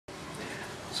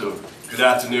So, good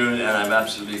afternoon, and I'm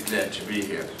absolutely glad to be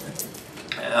here.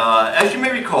 As you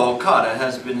may recall, CADA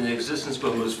has been in existence for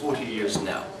almost 40 years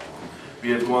now. We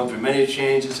have gone through many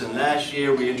changes, and last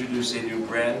year we introduced a new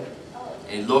brand,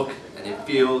 a look, and a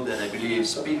feel that I believe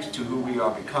speaks to who we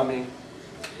are becoming,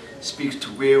 speaks to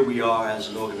where we are as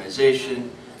an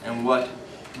organization, and what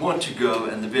we want to go,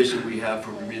 and the vision we have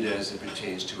for Bermuda as it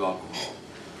pertains to alcohol.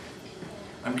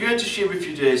 I'm going to share with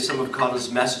you today some of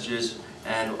CADA's messages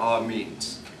and our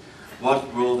means.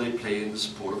 What role they play in the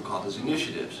support of CADA's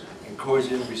initiatives,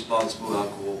 encouraging responsible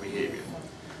alcohol behavior.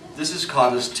 This is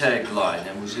CADA's tagline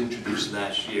and was introduced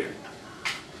last year.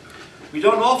 We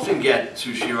don't often get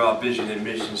to share our vision and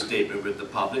mission statement with the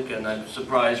public, and I'm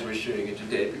surprised we're sharing it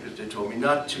today because they told me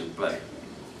not to, but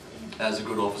as a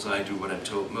good officer I do what I'm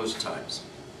told most times.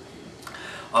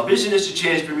 Our vision is to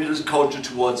change Bermuda's culture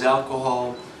towards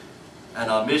alcohol, and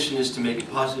our mission is to make a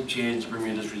positive change in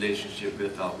Bermuda's relationship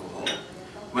with alcohol.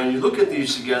 When you look at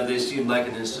these together, they seem like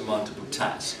an insurmountable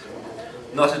task.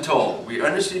 Not at all. We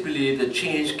earnestly believe that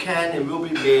change can and will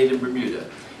be made in Bermuda,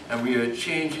 and we are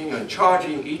changing and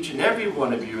charging each and every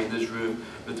one of you in this room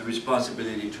with the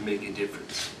responsibility to make a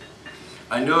difference.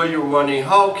 I know you're wondering,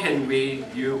 how can we,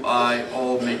 you, I,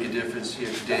 all make a difference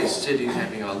here today, sitting,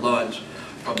 having our lunch,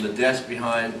 from the desk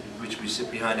behind which we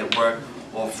sit behind at work,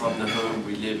 or from the home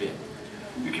we live in.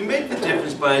 You can make the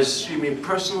difference by assuming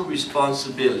personal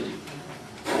responsibility.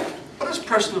 What does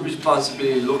personal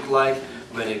responsibility look like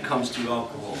when it comes to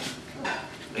alcohol?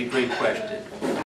 A great question.